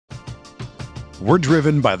We're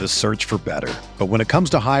driven by the search for better. But when it comes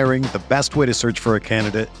to hiring, the best way to search for a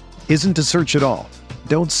candidate isn't to search at all.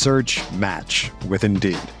 Don't search, match with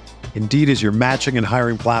Indeed. Indeed is your matching and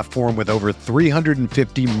hiring platform with over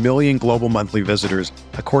 350 million global monthly visitors,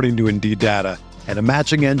 according to Indeed data, and a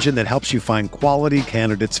matching engine that helps you find quality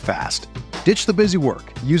candidates fast. Ditch the busy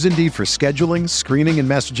work. Use Indeed for scheduling, screening, and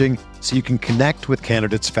messaging so you can connect with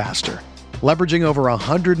candidates faster. Leveraging over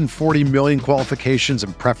 140 million qualifications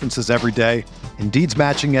and preferences every day, Indeed's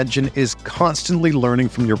matching engine is constantly learning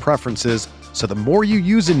from your preferences, so the more you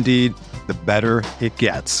use Indeed, the better it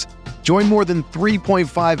gets. Join more than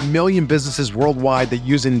 3.5 million businesses worldwide that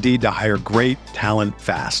use Indeed to hire great talent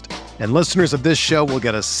fast. And listeners of this show will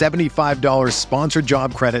get a $75 sponsored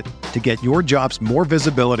job credit to get your jobs more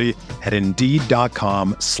visibility at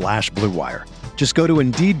Indeed.com/Blue Wire. Just go to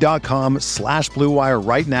Indeed.com/Blue Wire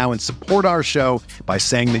right now and support our show by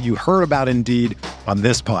saying that you heard about Indeed on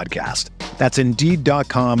this podcast. That's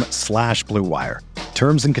Indeed.com/Blue Wire.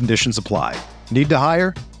 Terms and conditions apply. Need to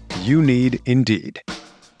hire? You need Indeed.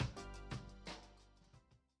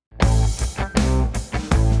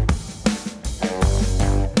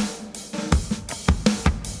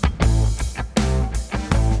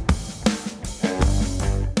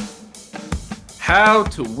 How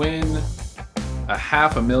to win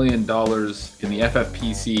 $500,000 in the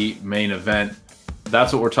FFPC main event.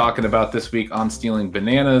 That's what we're talking about this week on Stealing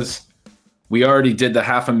Bananas. We already did the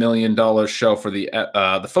 $500,000 show for the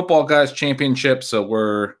Football Guys Championship, so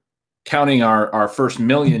we're counting our first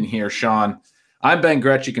million here, Sean. I'm Ben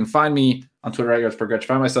Gretsch. You can find me on Twitter at @YardsPerGretsch.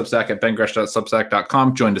 Find my Substack at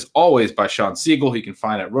bengretsch.substack.com. Joined as always by Sean Siegel, who you can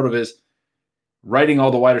find at RotoViz. Writing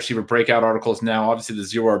all the wide receiver breakout articles now. Obviously, the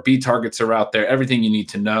 0RB targets are out there. Everything you need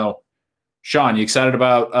to know. Sean, you excited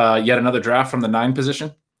about yet another draft from the 9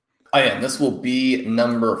 position? I am. This will be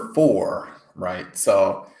number 4, right?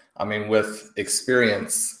 So, I mean, with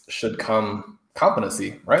experience should come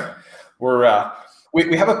competency, right?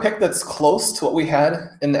 We have a pick that's close to what we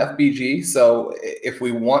had in the FBG. So if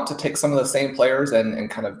we want to take some of the same players and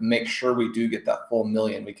kind of make sure we do get that full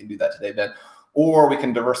million, we can do that today, Ben. Or we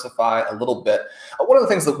can diversify a little bit. One of the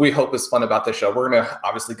things that we hope is fun about this show, we're going to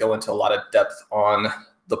obviously go into a lot of depth on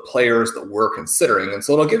the players that we're considering. And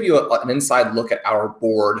so it'll give you an inside look at our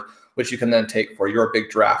board, which you can then take for your big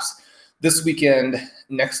drafts this weekend,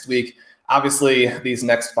 next week. Obviously, these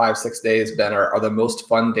next 5-6 days, Ben, are the most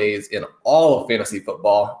fun days in all of fantasy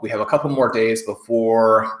football. We have a couple more days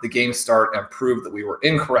before the games start and prove that we were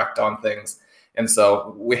incorrect on things. And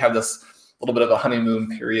so we have this little bit of a honeymoon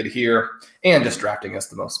period here, and just drafting is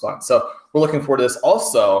the most fun. So we're looking forward to this.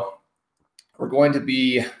 Also, we're going to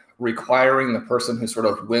be requiring the person who sort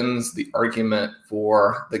of wins the argument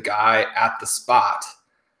for the guy at the spot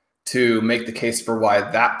to make the case for why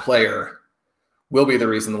that player will be the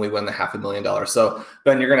reason that we win the $500,000. So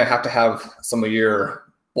Ben, you're going to have some of your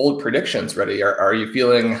bold predictions ready. Are you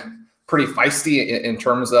feeling pretty feisty in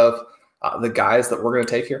terms of the guys that we're going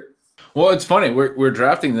to take here? Well, it's funny. We're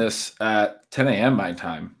drafting this at 10 a.m. my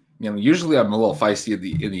time. Usually I'm a little feisty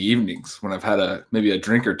in the evenings when I've had maybe a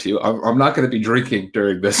drink or two. I'm not going to be drinking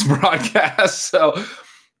during this broadcast, so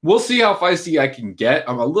we'll see how feisty I can get.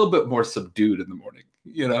 I'm a little bit more subdued in the morning,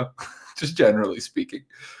 just generally speaking.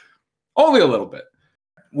 Only a little bit.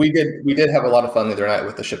 We did have a lot of fun the other night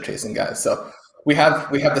with the ship chasing guys. So we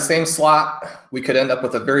have the same slot. We could end up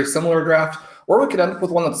with a very similar draft, or we could end up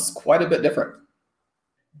with one that's quite a bit different.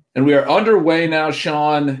 And we are underway now,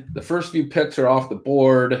 Sean. The first few picks are off the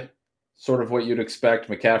board, sort of what you'd expect.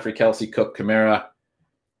 McCaffrey, Kelsey, Cook, Kamara.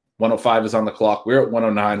 105 is on the clock. We're at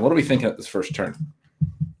 109. What are we thinking at this first turn?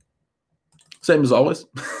 Same as always.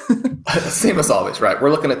 Same as always, right?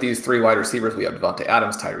 We're looking at these 3 wide receivers. We have Devontae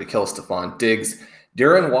Adams, Tyreek Hill, Stephon Diggs.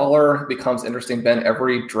 Darren Waller becomes interesting, Ben.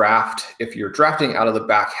 Every draft, if you're drafting out of the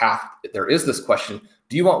back half, there is this question.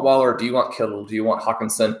 Do you want Waller? Do you want Kittle? Do you want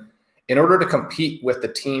Hawkinson? In order to compete with the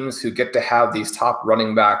teams who get to have these top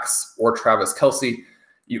running backs or Travis Kelce,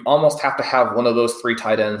 you almost have to have one of those 3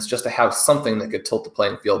 tight ends just to have something that could tilt the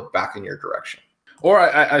playing field back in your direction. Or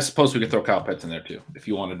I suppose we could throw Kyle Pitts in there too, if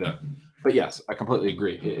you wanted to. But yes, I completely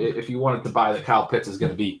agree. If you wanted to buy that Kyle Pitts is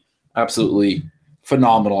going to be absolutely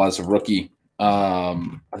phenomenal as a rookie, I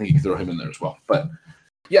think you can throw him in there as well. But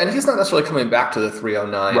yeah, and he's not necessarily coming back to the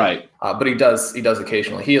 309, right? But he does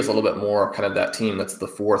occasionally. He is a little bit more kind of that team that's the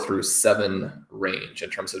 4 through 7 range in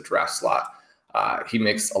terms of draft slot. He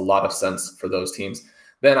makes a lot of sense for those teams.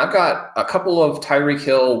 Then I've got a couple of Tyreek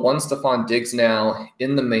Hill, one Stephon Diggs now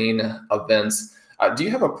in the main events. Do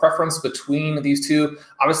you have a preference between these two?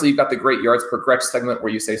 Obviously, you've got the great yards per Gretsch segment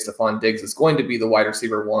where you say Stephon Diggs is going to be the wide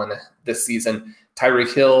receiver 1 this season.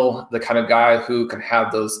 Tyreek Hill, the kind of guy who can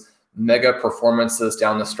have those mega performances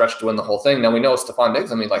down the stretch to win the whole thing. Now we know Stephon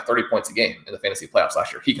Diggs, like 30 points a game in the fantasy playoffs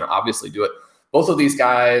last year. He can obviously do it. Both of these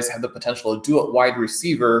guys have the potential to do it wide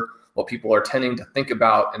receiver, what people are tending to think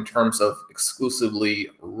about in terms of exclusively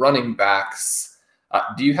running backs.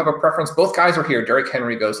 Do you have a preference? Both guys are here. Derrick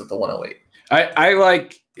Henry goes at the 108. I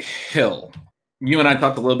like Hill. You and I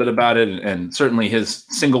talked a little bit about it, and certainly his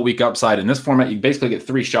single week upside in this format. You basically get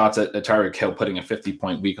 3 shots at Tyreek Hill putting a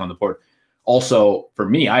 50-point week on the board. Also, for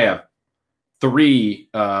me, I have 3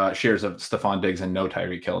 shares of Stephon Diggs and no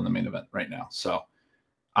Tyreek Hill in the main event right now. So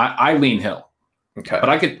I lean Hill. Okay. But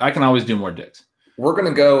I can always do more Diggs. We're going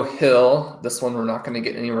to go Hill. This one, we're not going to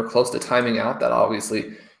get anywhere close to timing out. That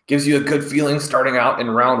obviously gives you a good feeling starting out in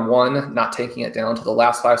round 1, not taking it down to the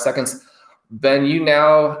last 5 seconds. Ben, you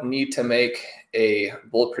now need to make a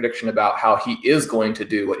bold prediction about how he is going to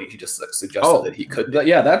do what he just suggested that he could do.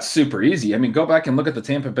 Yeah, that's super easy. Go back and look at the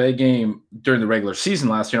Tampa Bay game during the regular season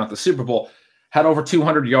last year, not the Super Bowl. Had over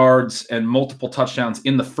 200 yards and multiple touchdowns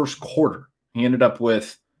in the first quarter. He ended up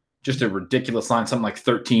with just a ridiculous line, something like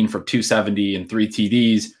 13 for 270 and 3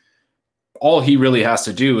 TDs. All he really has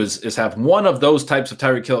to do is have one of those types of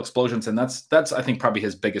Tyreek Hill explosions, and that's I think probably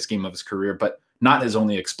his biggest game of his career, but not his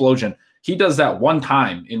only explosion. He does that one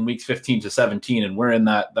time in weeks 15 to 17, and we're in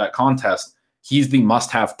that contest. He's the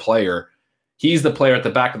must-have player. He's the player at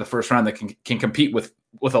the back of the first round that can compete with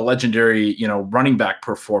a legendary, running back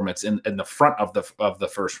performance in the front of the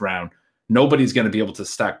first round. Nobody's going to be able to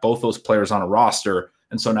stack both those players on a roster,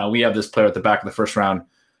 and so now we have this player at the back of the first round.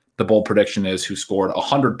 The bold prediction is who scored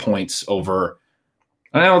 100 points over,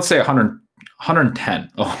 let's say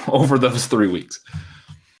 110 over those 3 weeks.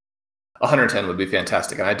 110 would be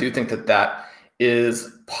fantastic. And I do think that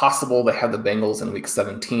is possible. They have the Bengals in week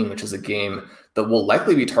 17, which is a game that we'll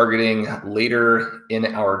likely be targeting later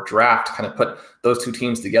in our draft, kind of put those 2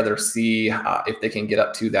 teams together, see if they can get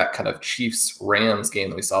up to that kind of Chiefs-Rams game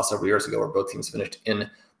that we saw several years ago where both teams finished in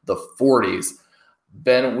the 40s.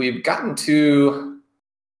 Ben, we've gotten to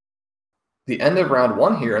the end of round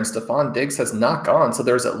 1 here, and Stephon Diggs has not gone. So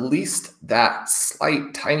there's at least that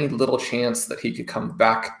slight, tiny little chance that he could come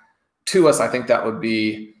back to us. I think that would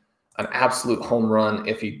be an absolute home run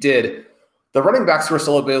if he did. The running backs who are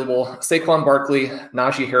still available, Saquon Barkley,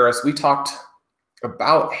 Najee Harris. We talked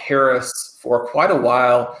about Harris for quite a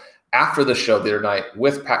while after the show the other night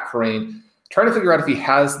with Pat Kerrane, trying to figure out if he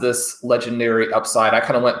has this legendary upside. I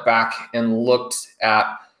kind of went back and looked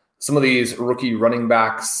at some of these rookie running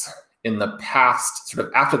backs in the past. Sort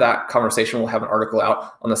of after that conversation, we'll have an article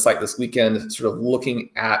out on the site this weekend, sort of looking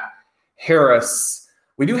at Harris.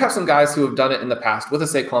 We do have some guys who have done it in the past with a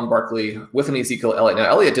Saquon Barkley, with an Ezekiel Elliott. Now,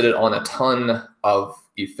 Elliott did it on a ton of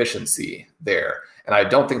efficiency there, and I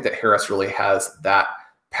don't think that Harris really has that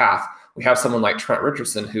path. We have someone like Trent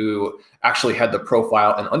Richardson who actually had the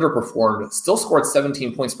profile and underperformed, still scored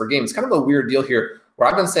 17 points per game. It's kind of a weird deal here where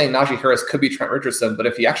I've been saying Najee Harris could be Trent Richardson, but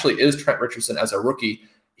if he actually is Trent Richardson as a rookie,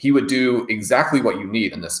 he would do exactly what you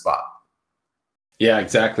need in this spot. Yeah,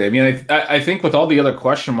 exactly. I think with all the other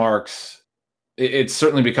question marks, it's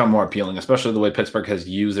certainly become more appealing, especially the way Pittsburgh has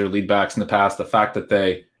used their lead backs in the past. The fact that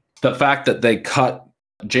they cut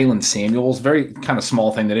Jalen Samuels, very kind of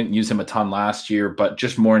small thing. They didn't use him a ton last year, but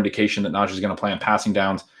just more indication that Najee's going to play on passing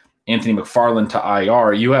downs. Anthony McFarland to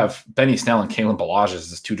IR. You have Benny Snell and Kalen Ballage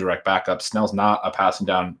as 2 direct backups. Snell's not a passing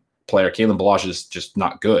down player. Kalen Ballage is just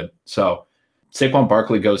not good. So Saquon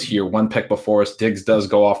Barkley goes here, 1 pick before us. Diggs does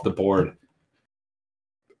go off the board.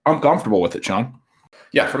 I'm comfortable with it, Sean.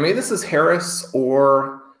 Yeah, for me, this is Harris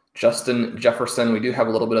or Justin Jefferson. We do have a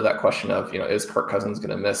little bit of that question of, is Kirk Cousins going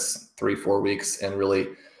to miss 3-4 weeks and really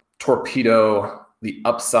torpedo the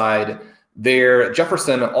upside there?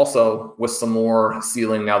 Jefferson also with some more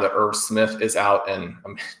ceiling now that Irv Smith is out, and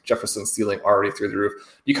Jefferson's ceiling already through the roof.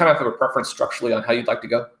 Do you kind of have a preference structurally on how you'd like to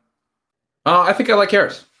go? I think I like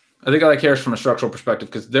Harris. I think I like Harris from a structural perspective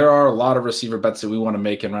because there are a lot of receiver bets that we want to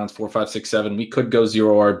make in rounds 4, 5, 6, 7. We could go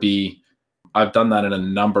 0 RB. I've done that in a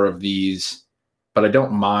number of these, but I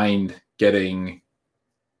don't mind getting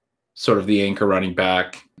sort of the anchor running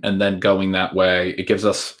back and then going that way. It gives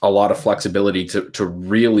us a lot of flexibility to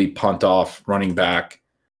really punt off running back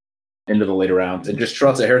into the later rounds and just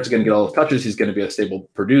trust that Harris is going to get all the touches. He's going to be a stable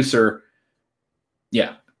producer.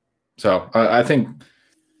 Yeah. So I think,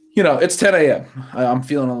 it's 10 a.m. I'm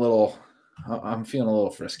feeling a little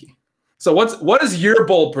frisky. So what is your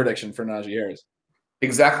bold prediction for Najee Harris?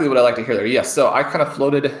 Exactly what I like to hear there. Yes. So I kind of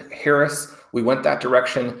floated Harris. We went that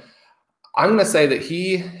direction. I'm going to say that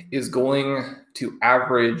he is going to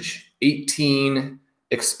average 18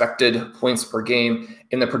 expected points per game.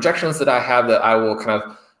 In the projections that I have that I will kind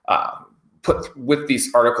of put with this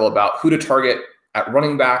article about who to target at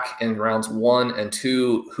running back in rounds 1 and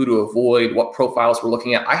 2, who to avoid, what profiles we're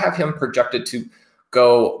looking at, I have him projected to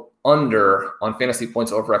go under on fantasy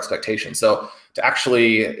points over expectation. So to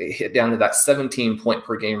actually hit down to that 17 point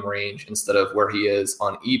per game range instead of where he is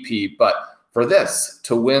on EP. But for this,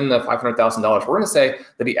 to win the $500,000, we're going to say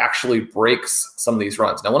that he actually breaks some of these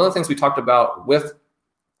runs. Now, one of the things we talked about with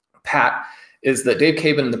Pat is that Dave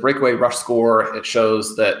Caban in the breakaway rush score, it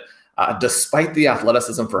shows that despite the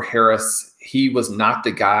athleticism for Harris, he was not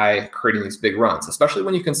the guy creating these big runs, especially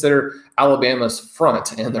when you consider Alabama's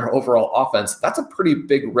front and their overall offense. That's a pretty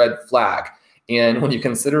big red flag. And when you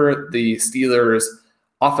consider the Steelers'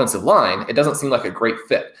 offensive line, it doesn't seem like a great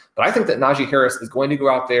fit. But I think that Najee Harris is going to go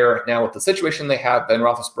out there now with the situation they have. Ben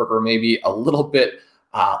Roethlisberger maybe a little bit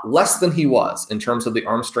less than he was in terms of the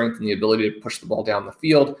arm strength and the ability to push the ball down the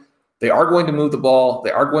field. They are going to move the ball. They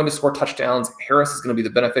are going to score touchdowns. Harris is going to be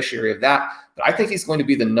the beneficiary of that. But I think he's going to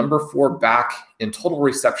be the number 4 back in total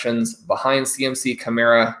receptions behind CMC,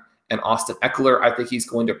 Kamara, and Austin Eckler. I think he's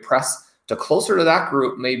going to press to closer to that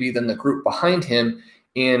group maybe than the group behind him.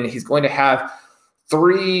 And he's going to have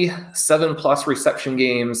 3 7+ reception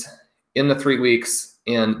games in the 3 weeks.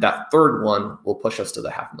 And that third one will push us to the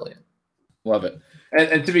 $500,000. Love it.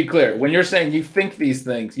 And to be clear, when you're saying you think these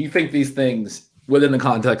things within the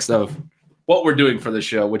context of what we're doing for the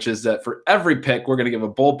show, which is that for every pick, we're going to give a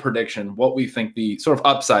bold prediction, what we think the sort of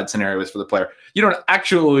upside scenario is for the player. You don't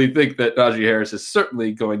actually think that Najee Harris is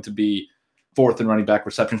certainly going to be 4th in running back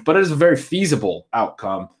receptions, but it is a very feasible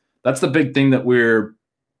outcome. That's the big thing that we're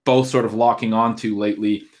both sort of locking onto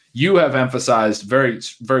lately. You have emphasized very,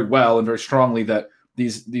 very well and very strongly that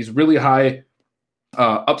these really high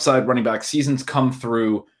upside running back seasons come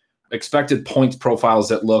through expected points profiles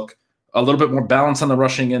that look a little bit more balance on the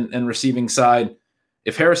rushing and receiving side.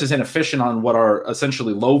 If Harris is inefficient on what are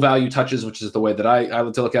essentially low value touches, which is the way that I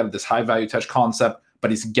like to look at it, this high value touch concept,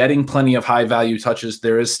 but he's getting plenty of high value touches,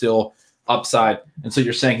 there is still upside. And so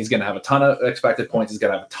you're saying he's going to have a ton of expected points. He's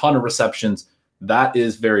going to have a ton of receptions. That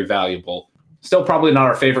is very valuable. Still probably not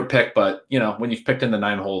our favorite pick, but when you've picked in the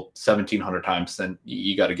 9-hole 1,700 times, then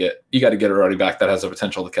you got to get a running back that has the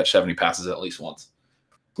potential to catch 70 passes at least once.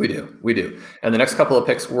 We do. And the next couple of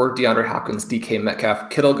picks were DeAndre Hopkins, DK Metcalf.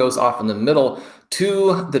 Kittle goes off in the middle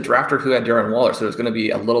to the drafter who had Darren Waller. So there's going to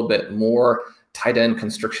be a little bit more tight end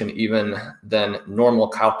constriction even than normal.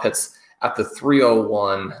 Kyle Pitts at the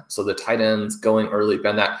 301. So the tight ends going early.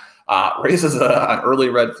 Ben, that raises an early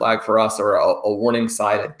red flag for us, or a warning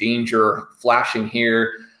sign, a danger flashing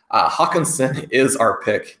here. Hawkinson is our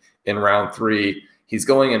pick in round 3. He's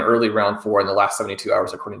going in early round 4 in the last 72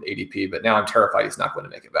 hours, according to ADP, but now I'm terrified he's not going to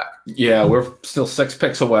make it back. Yeah, we're still 6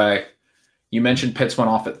 picks away. You mentioned Pitts went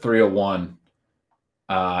off at 301,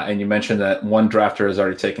 and you mentioned that one drafter has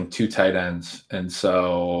already taken 2 tight ends, and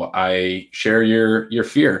so I share your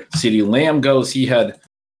fear. CeeDee Lamb goes, he had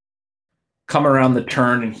come around the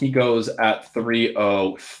turn, and he goes at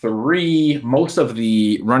 303. Most of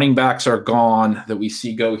the running backs are gone that we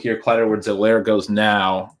see go here. Clyde Edwards-Helaire goes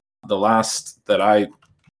now. The last that I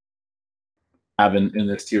have in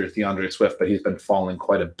this tier is DeAndre Swift, but he's been falling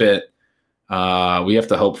quite a bit. We have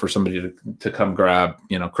to hope for somebody to come grab,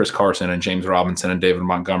 Chris Carson and James Robinson and David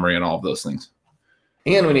Montgomery and all of those things.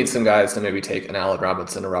 And we need some guys to maybe take an Allen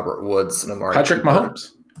Robinson, a Robert Woods, and Amari Patrick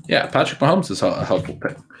Mahomes. Yeah, Patrick Mahomes is a helpful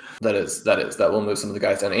pick. That will move some of the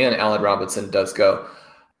guys down. And Allen Robinson does go.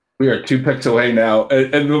 We are 2 picks away now.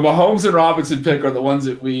 And the Mahomes and Robinson pick are the ones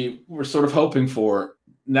that we were sort of hoping for.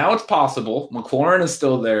 Now it's possible. McLaurin is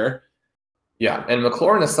still there. Yeah, and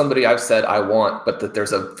McLaurin is somebody I've said I want, but that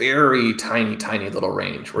there's a very tiny, tiny little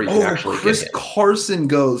range where you can actually Chris get him. Carson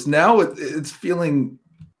goes. Now it's feeling...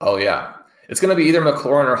 Oh, yeah. It's going to be either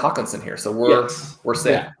McLaurin or Hawkinson here, so we're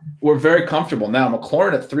safe. Yeah, we're very comfortable. Now,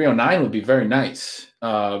 McLaurin at 309 would be very nice.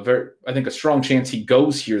 I think a strong chance he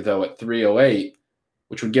goes here, though, at 308,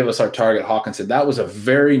 which would give us our target Hawkinson. That was a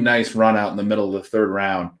very nice run out in the middle of the 3rd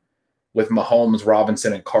round, with Mahomes,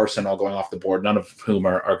 Robinson, and Carson all going off the board, none of whom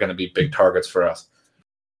are going to be big targets for us.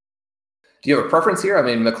 Do you have a preference here? I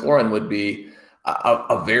mean, McLaurin would be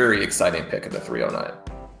a very exciting pick at the 309.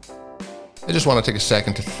 I just want to take a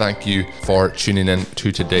second to thank you for tuning in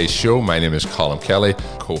to today's show. My name is Colin Kelly,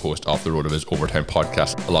 co-host of the RotoViz Overtime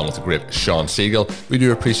podcast, along with the great Sean Siegel. We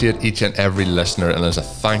do appreciate each and every listener, and as a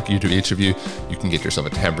thank you to each of you, you can get yourself a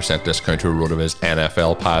 10% discount to a RotoViz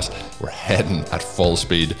NFL pass. We're heading at full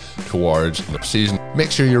speed towards the season. Make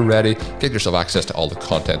sure you're ready. Get yourself access to all the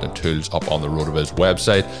content and tools up on the RotoViz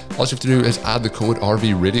website. All you have to do is add the code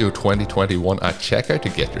RVRadio2021 at checkout to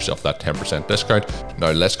get yourself that 10% discount. Now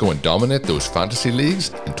let's go and dominate those fantasy leagues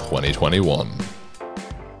in 2021.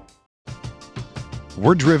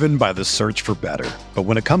 We're driven by the search for better. But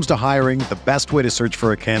when it comes to hiring, the best way to search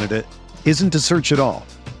for a candidate isn't to search at all.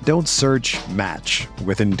 Don't search, match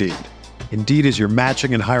with Indeed. Indeed is your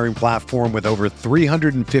matching and hiring platform with over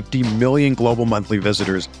 350 million global monthly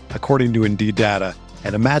visitors, according to Indeed data,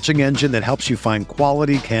 and a matching engine that helps you find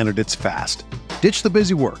quality candidates fast. Ditch the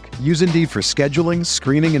busy work. Use Indeed for scheduling,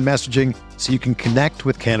 screening, and messaging so you can connect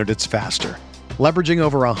with candidates faster. Leveraging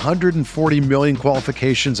over 140 million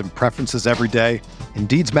qualifications and preferences every day,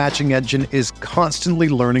 Indeed's matching engine is constantly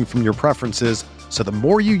learning from your preferences, so the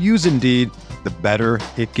more you use Indeed, the better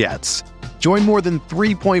it gets. Join more than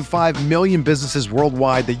 3.5 million businesses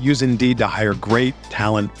worldwide that use Indeed to hire great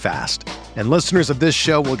talent fast. And listeners of this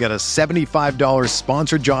show will get a $75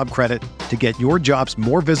 sponsored job credit to get your jobs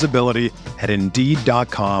more visibility at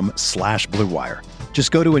Indeed.com/Blue Wire.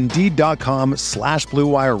 Just go to Indeed.com/Blue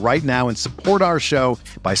Wire right now and support our show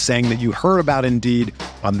by saying that you heard about Indeed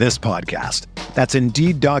on this podcast. That's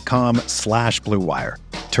Indeed.com/Blue Wire.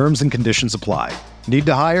 Terms and conditions apply. Need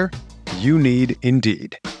to hire? You need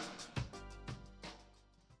Indeed.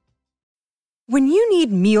 When you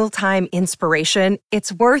need mealtime inspiration,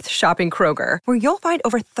 it's worth shopping Kroger, where you'll find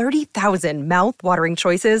over 30,000 mouth-watering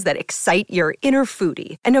choices that excite your inner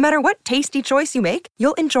foodie. And no matter what tasty choice you make,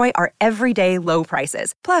 you'll enjoy our everyday low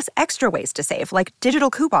prices, plus extra ways to save, like digital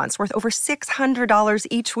coupons worth over $600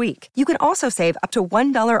 each week. You can also save up to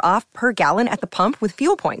 $1 off per gallon at the pump with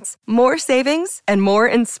fuel points. More savings and more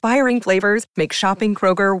inspiring flavors make shopping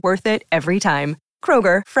Kroger worth it every time.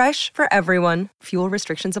 Kroger, fresh for everyone. Fuel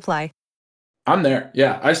restrictions apply. I'm there.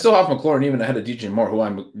 Yeah, I still have McLaurin even ahead of DJ Moore, who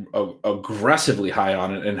I'm aggressively high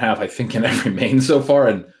on and have, I think, in every main so far,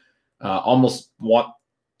 and almost want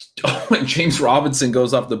when James Robinson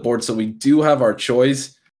goes off the board. So we do have our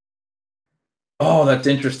choice. Oh, that's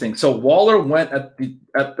interesting. So Waller went at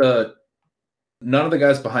the none of the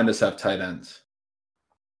guys behind us have tight ends.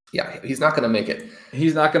 Yeah, he's not going to make it.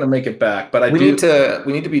 He's not going to make it back. But we need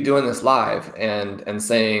to be doing this live and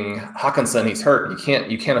saying Hawkinson, he's hurt.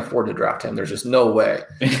 You can't afford to draft him. There's just no way.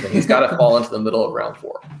 He's got to fall into the middle of round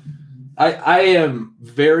 4. I am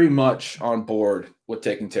very much on board with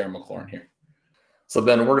taking Terry McLaurin here. So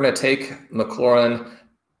Ben, we're going to take McLaurin.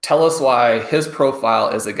 Tell us why his profile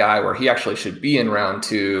is a guy where he actually should be in round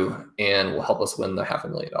 2 and will help us win the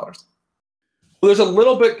 $500,000. Well, there's a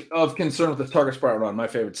little bit of concern with the targets per out run, my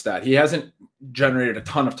favorite stat. He hasn't generated a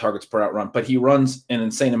ton of targets per out run, but he runs an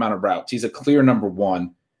insane amount of routes. He's a clear number 1.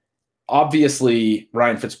 Obviously,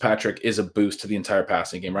 Ryan Fitzpatrick is a boost to the entire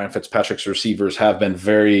passing game. Ryan Fitzpatrick's receivers have been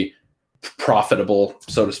very profitable,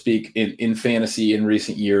 so to speak, in fantasy in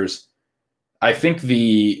recent years. I think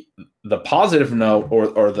the positive note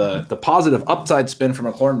or the positive upside spin for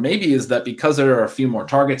McLaurin maybe is that because there are a few more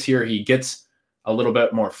targets here, he gets a little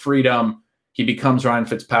bit more freedom. He becomes Ryan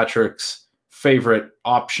Fitzpatrick's favorite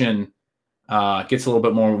option, gets a little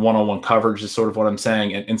bit more one-on-one coverage is sort of what I'm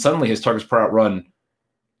saying. And suddenly his targets per out run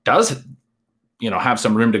does, have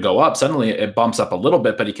some room to go up. Suddenly it bumps up a little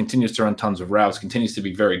bit, but he continues to run tons of routes, continues to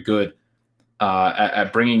be very good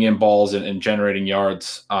at bringing in balls and generating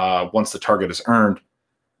yards once the target is earned.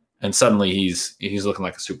 And suddenly he's looking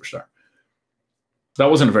like a superstar. That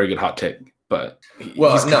wasn't a very good hot take, but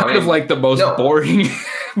he's kind of like the most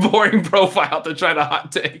boring profile to try to hot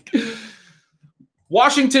take.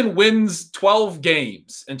 Washington wins 12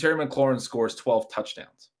 games and Terry McLaurin scores 12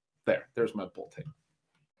 touchdowns. There's my bold take.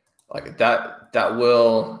 Like that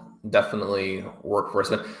will definitely work for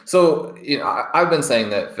us. So, I've been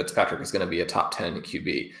saying that Fitzpatrick is going to be a top 10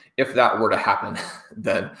 QB. If that were to happen,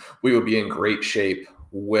 then we would be in great shape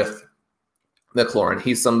with McLaurin.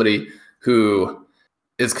 He's somebody who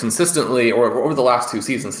is consistently, or over the last 2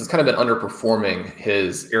 seasons, has kind of been underperforming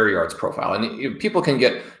his air yards profile. And people can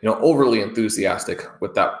get, overly enthusiastic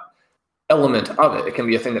with that element of it. It can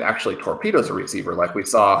be a thing that actually torpedoes a receiver, like we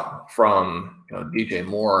saw from DJ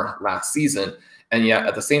Moore last season. And yet,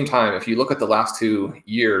 at the same time, if you look at the last 2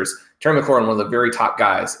 years, Terry McLaurin, one of the very top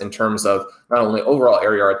guys in terms of not only overall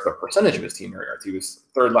air yards, but percentage of his team air yards. He was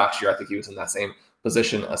 3rd last year. I think he was in that same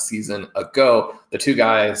position a season ago. The 2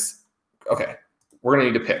 guys, okay, we're going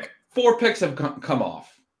to need to pick. 4 picks have come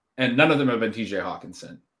off, and none of them have been TJ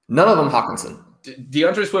Hawkinson. None of them Hawkinson.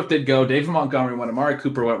 DeAndre Swift did go. David Montgomery went. Amari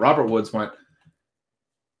Cooper went. Robert Woods went.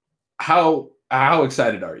 How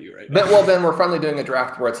excited are you right now? Well, then we're finally doing a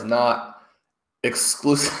draft where it's not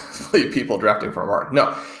exclusively people drafting for Amari.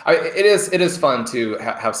 No, it is fun to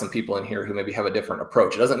have some people in here who maybe have a different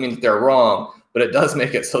approach. It doesn't mean that they're wrong, but it does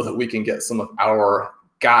make it so that we can get some of our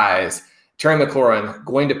guys. Terry McLaurin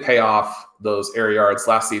going to pay off those air yards.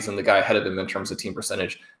 Last season, the guy ahead of him in terms of team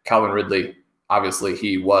percentage, Calvin Ridley, obviously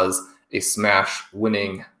he was a smash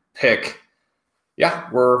winning pick. Yeah,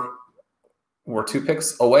 we're 2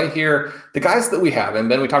 picks away here. The guys that we have, and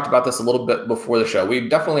Ben, we talked about this a little bit before the show. We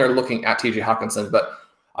definitely are looking at TJ Hockenson, but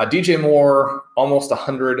DJ Moore, almost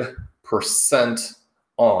 100%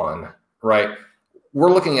 on, right?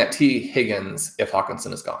 We're looking at T. Higgins if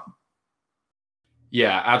Hockenson is gone.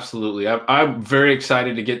 Yeah, absolutely. I'm very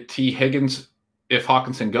excited to get T. Higgins if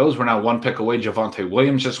Hockenson goes. We're now 1 pick away. Javonte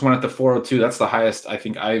Williams just went at the 402. That's the highest I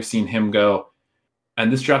think I've seen him go. And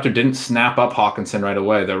this drafter didn't snap up Hockenson right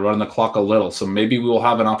away. They're running the clock a little. So maybe we will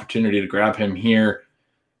have an opportunity to grab him here.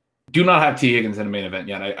 Do not have T. Higgins in a main event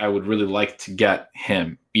yet. I would really like to get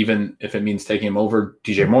him, even if it means taking him over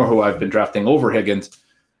DJ Moore, who I've been drafting over Higgins,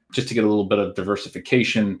 just to get a little bit of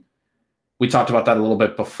diversification. We talked about that a little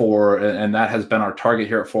bit before, and that has been our target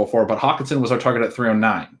here at 404. But Hockenson was our target at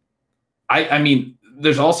 309. I mean,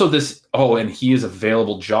 there's also this, and he is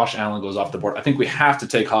available. Josh Allen goes off the board. I think we have to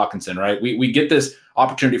take Hockenson, right? We get this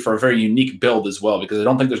opportunity for a very unique build as well, because I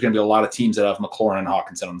don't think there's going to be a lot of teams that have McLaurin and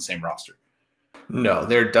Hockenson on the same roster. No,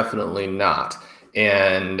 they're definitely not.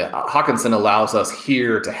 And Hockenson allows us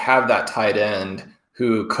here to have that tight end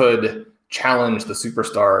who could challenge the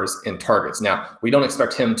superstars in targets. Now, we don't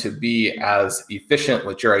expect him to be as efficient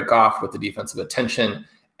with Jared Goff with the defensive attention,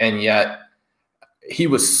 and yet he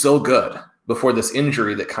was so good before this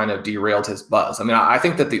injury that kind of derailed his buzz. I mean, I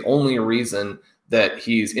think that the only reason that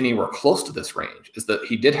he's anywhere close to this range is that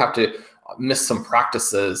he did have to miss some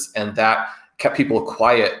practices, and that kept people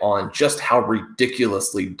quiet on just how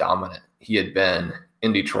ridiculously dominant he had been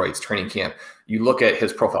in Detroit's training camp. You look at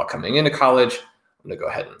his profile coming into college. I'm going to go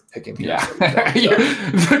ahead and pick him here. Yeah.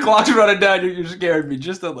 The clock's running down. You're scared me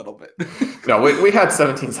just a little bit. No, we had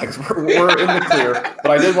 17 seconds. We're in the clear,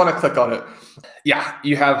 but I did want to click on it. Yeah,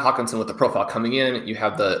 you have Hockenson with the profile coming in. You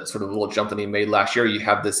have the sort of little jump that he made last year. You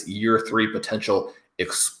have this year 3 potential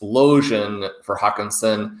explosion for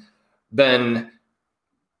Hockenson. Ben,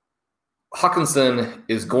 Hockenson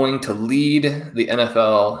is going to lead the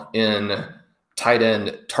NFL in tight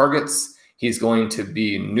end targets. He's going to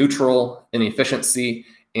be neutral in efficiency,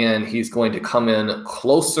 and he's going to come in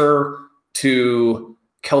closer to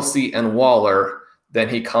Kelce and Waller than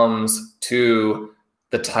he comes to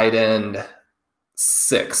the tight end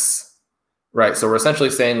 6, right? So we're essentially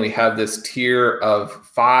saying we have this tier of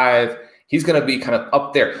 5. He's going to be kind of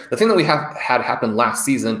up there. The thing that we had happen last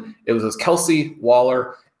season, it was Kelce,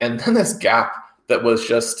 Waller, and then this gap that was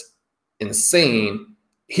just insane.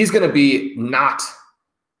 He's going to be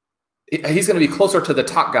closer to the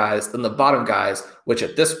top guys than the bottom guys, which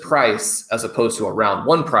at this price, as opposed to a round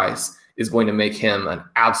 1 price, is going to make him an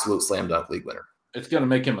absolute slam dunk league winner. It's going to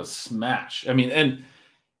make him a smash. I mean,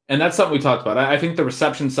 and that's something we talked about. I think the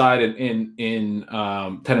reception side in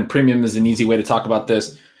tight end premium is an easy way to talk about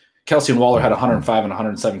this. Kelce and Waller had 105 and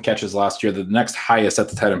 107 catches last year. The next highest at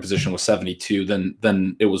the tight end position was 72.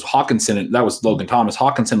 Then it was Hockenson, and that was Logan Thomas.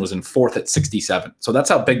 Hockenson was in 4th at 67. So that's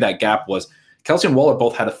how big that gap was. Kelce and Waller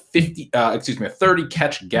both had a 30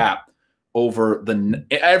 catch gap over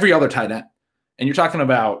every other tight end. And you're talking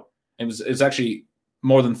about, it's actually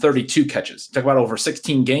more than 32 catches. Talk about over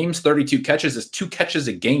 16 games, 32 catches is 2 catches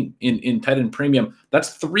a game in tight end premium. That's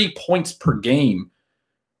 3 points per game,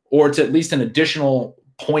 or it's at least an additional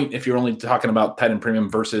point if you're only talking about tight end premium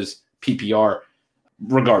versus PPR.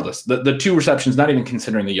 Regardless, the 2 receptions, not even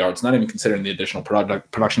considering the yards, not even considering the additional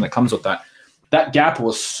production that comes with that. That gap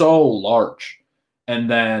was so large. And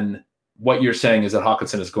then what you're saying is that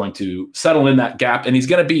Hockenson is going to settle in that gap, and he's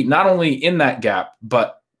going to be not only in that gap,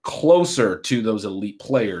 but closer to those elite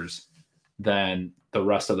players than the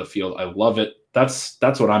rest of the field. I love it. That's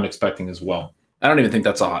what I'm expecting as well. I don't even think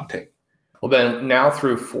that's a hot take. Well, Ben, now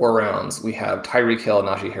through 4 rounds, we have Tyreek Hill,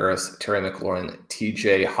 Najee Harris, Terry McLaurin,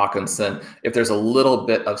 TJ Hockenson. If there's a little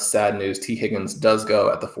bit of sad news, T. Higgins does go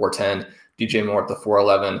at the 410, DJ Moore at the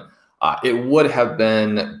 411. It would have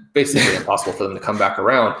been basically impossible for them to come back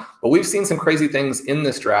around. But we've seen some crazy things in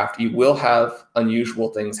this draft. You will have unusual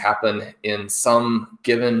things happen in some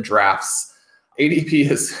given drafts. ADP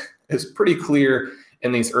is pretty clear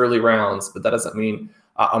in these early rounds, but that doesn't mean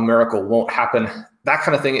a miracle won't happen. That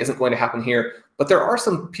kind of thing isn't going to happen here. But there are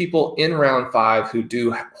some people in round 5 who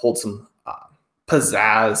do hold some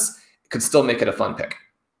pizzazz, could still make it a fun pick.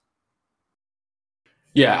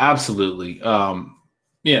 Yeah, absolutely.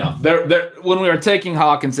 There. When we were taking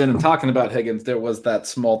Hockenson and talking about Higgins, there was that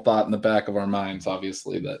small thought in the back of our minds,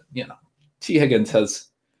 obviously, that T. Higgins has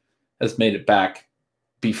made it back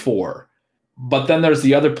before. But then there's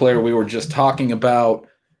the other player we were just talking about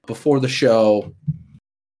before the show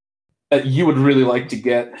that you would really like to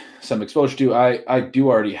get some exposure to. I do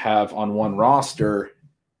already have on one roster,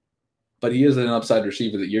 but he is an upside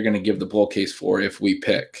receiver that you're going to give the bull case for if we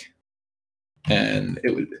pick. And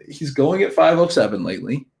he's going at 507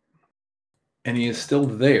 lately, and he is still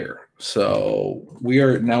there. So we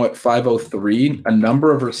are now at 503. A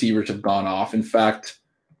number of receivers have gone off. In fact,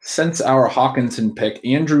 since our Hawkinson pick,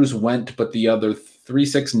 Andrews went, but the other 3,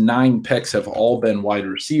 6, 9 picks have all been wide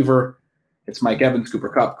receiver. It's Mike Evans, Cooper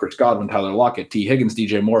Kupp, Chris Godwin, Tyler Lockett, T. Higgins,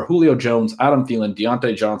 DJ Moore, Julio Jones, Adam Thielen,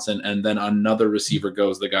 Deontay Johnson, and then another receiver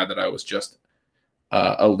goes, the guy that I was just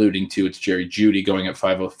alluding to. It's Jerry Jeudy going at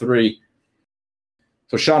 503.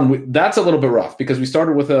 So, Sean, that's a little bit rough because we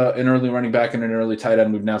started with an early running back and an early tight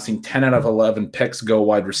end. We've now seen 10 out of 11 picks go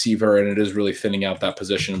wide receiver, and it is really thinning out that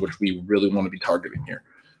position, which we really want to be targeting here.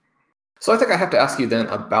 So I think I have to ask you then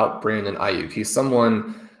about Brandon Ayuk. He's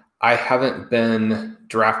someone I haven't been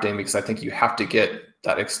drafting because I think you have to get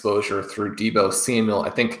that exposure through Deebo Samuel. I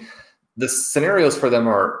think the scenarios for them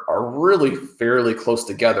are really fairly close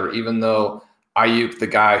together, even though Ayuk, the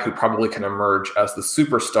guy who probably can emerge as the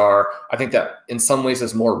superstar, I think that in some ways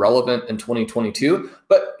is more relevant in 2022.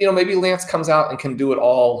 But, maybe Lance comes out and can do it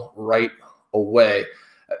all right away.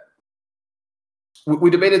 We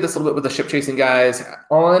debated this a little bit with the ship chasing guys.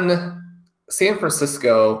 On San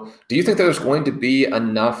Francisco, do you think there's going to be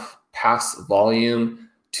enough pass volume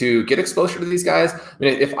to get exposure to these guys? I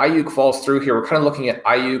mean, if Ayuk falls through here, we're kind of looking at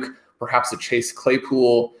Ayuk, perhaps a Chase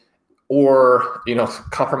Claypool, or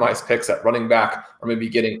compromise picks at running back, or maybe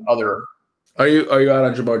getting other. Are you out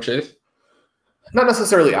on Ja'Marr Chase? Not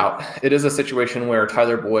necessarily out. It is a situation where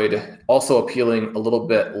Tyler Boyd, also appealing, a little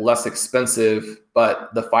bit less expensive,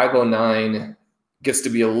 but the 509 gets to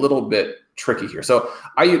be a little bit tricky here. So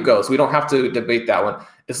Ayuk goes. We don't have to debate that one.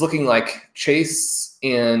 It's looking like Chase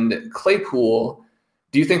and Claypool.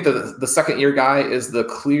 Do you think that the second-year guy is the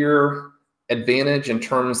clear advantage in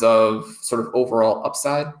terms of sort of overall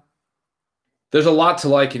upside? There's a lot to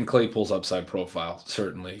like in Claypool's upside profile,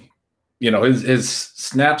 certainly. His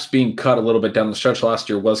snaps being cut a little bit down the stretch last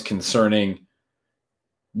year was concerning.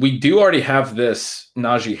 We do already have this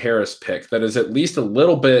Najee Harris pick that is at least a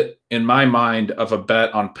little bit, in my mind, of a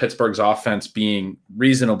bet on Pittsburgh's offense being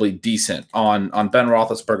reasonably decent, on Ben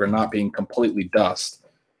Roethlisberger not being completely dust.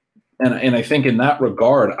 And I think in that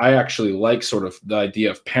regard, I actually like sort of the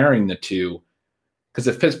idea of pairing the two. Because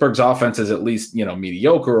if Pittsburgh's offense is at least,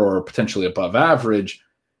 mediocre or potentially above average,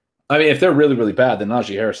 I mean, if they're really, really bad, then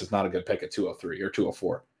Najee Harris is not a good pick at 203 or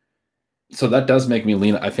 204. So that does make me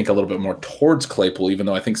lean, I think, a little bit more towards Claypool, even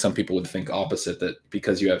though I think some people would think opposite, that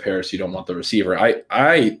because you have Harris, you don't want the receiver.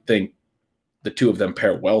 I think the two of them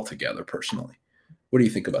pair well together, personally. What do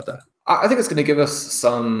you think about that? I think it's going to give us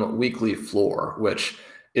some weekly floor, which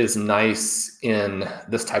is nice in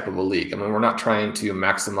this type of a league. I mean, we're not trying to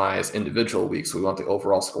maximize individual weeks. We want the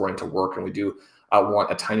overall scoring to work, and we do want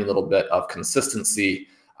a tiny little bit of consistency.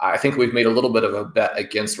 I think we've made a little bit of a bet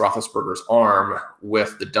against Roethlisberger's arm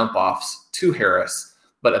with the dump offs to Harris,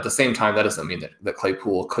 but at the same time, that doesn't mean that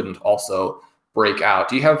Claypool couldn't also break out.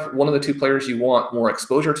 Do you have one of the two players you want more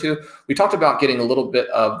exposure to? We talked about getting a little bit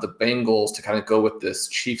of the Bengals to kind of go with this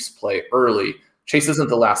Chiefs play early. Chase isn't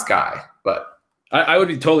the last guy, but I would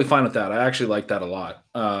be totally fine with that. I actually like that a lot.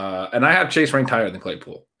 And I have Chase ranked higher than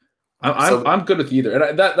Claypool. I'm good with either.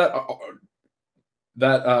 And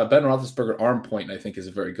that Ben Roethlisberger arm point, I think, is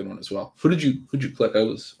a very good one as well. Who did you click?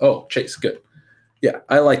 Chase. Good. Yeah,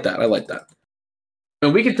 I like that.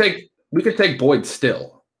 And we could take Boyd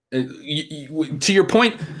still. To your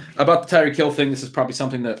point about the Tyreek Hill thing, this is probably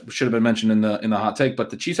something that should have been mentioned in the hot take. But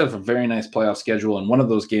the Chiefs have a very nice playoff schedule, and one of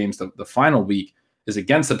those games, the final week, is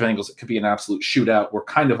against the Bengals. It could be an absolute shootout. We're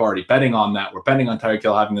kind of already betting on that. We're betting on Tyreek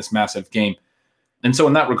Hill having this massive game. And so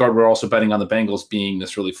in that regard, we're also betting on the Bengals being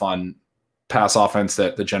this really fun pass offense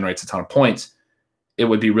that generates a ton of points. It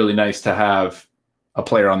would be really nice to have a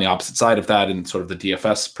player on the opposite side of that in sort of the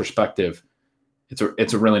DFS perspective.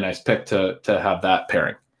 It's a really nice pick to have that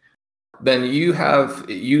pairing. Ben,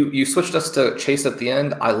 you switched us to Chase at the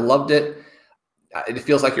end. I loved it. It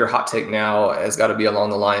feels like your hot take now has got to be along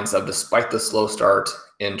the lines of, despite the slow start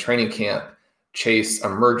in training camp, Chase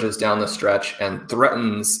emerges down the stretch and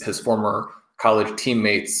threatens his former college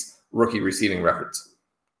teammates' rookie receiving records.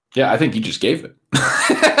 Yeah, I think you just gave it.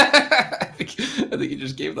 I think you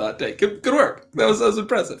just gave the hot take. Good work. That was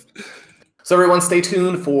impressive. So everyone, stay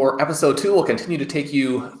tuned for episode 2. We'll continue to take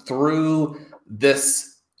you through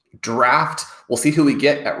this draft. We'll see who we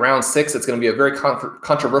get at round 6. It's going to be a very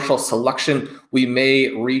controversial selection. We may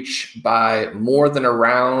reach by more than a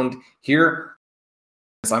round here.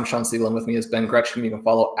 I'm Sean Siegel, and with me is Ben Gretch, whom you can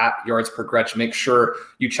follow at Yards Per Gretch. Make sure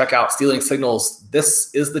you check out Stealing Signals.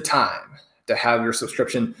 This is the time to have your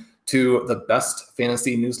subscription to the best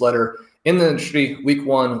fantasy newsletter in the industry. Week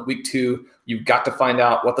 1, week 2, you've got to find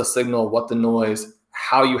out what the signal, what the noise,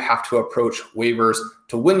 how you have to approach waivers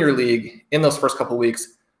to win your league in those first couple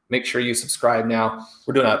weeks. Make sure you subscribe now.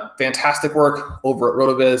 We're doing a fantastic work over at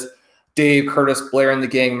RotoViz. Dave, Curtis, Blair, and the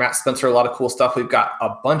gang, Matt Spencer, a lot of cool stuff. We've got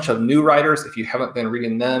a bunch of new writers. If you haven't been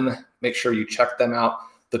reading them, make sure you check them out.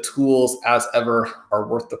 The tools, as ever, are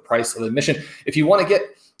worth the price of admission. If you want to get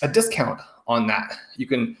a discount on that, you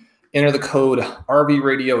can enter the code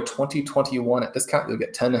RVRadio2021 at discount. You'll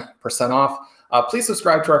get 10% off. Please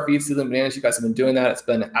subscribe to our feed, Stealing Bananas. You guys have been doing that. It's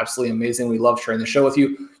been absolutely amazing. We love sharing the show with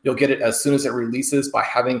you. You'll get it as soon as it releases by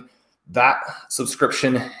having that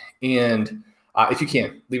subscription. And if you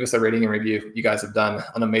can, leave us a rating and review. You guys have done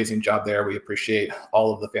an amazing job there. We appreciate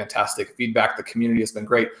all of the fantastic feedback. The community has been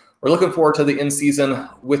great. We're looking forward to the in-season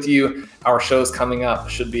with you. Our shows coming up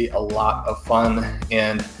should be a lot of fun.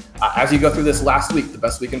 And as you go through this last week, the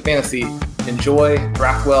best week in fantasy, enjoy,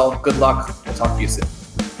 draft well, good luck. We'll talk to you soon.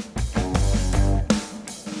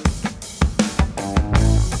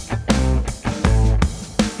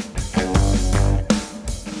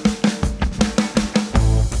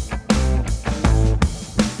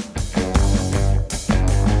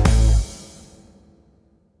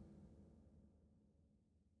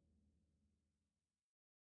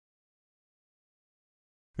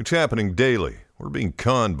 It's happening daily. We're being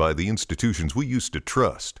conned by the institutions we used to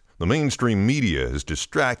trust. The mainstream media is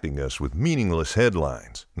distracting us with meaningless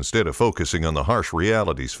headlines instead of focusing on the harsh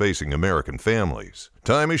realities facing American families.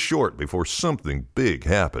 Time is short before something big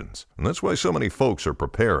happens, and that's why so many folks are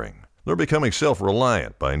preparing. They're becoming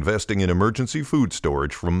self-reliant by investing in emergency food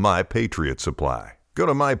storage from My Patriot Supply. Go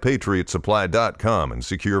to MyPatriotSupply.com and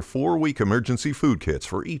secure 4-week emergency food kits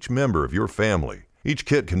for each member of your family. Each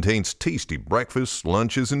kit contains tasty breakfasts,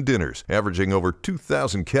 lunches, and dinners, averaging over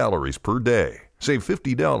 2,000 calories per day. Save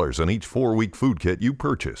 $50 on each 4-week food kit you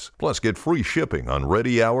purchase, plus get free shipping on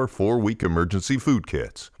Ready Hour 4-week emergency food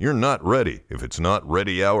kits. You're not ready if it's not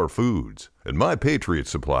Ready Hour Foods. At My Patriot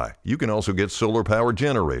Supply, you can also get solar power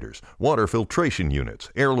generators, water filtration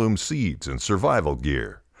units, heirloom seeds, and survival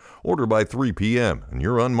gear. Order by 3 p.m. and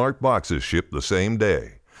your unmarked boxes ship the same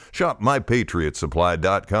day. Shop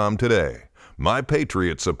MyPatriotSupply.com today.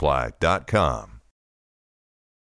 MyPatriotSupply.com.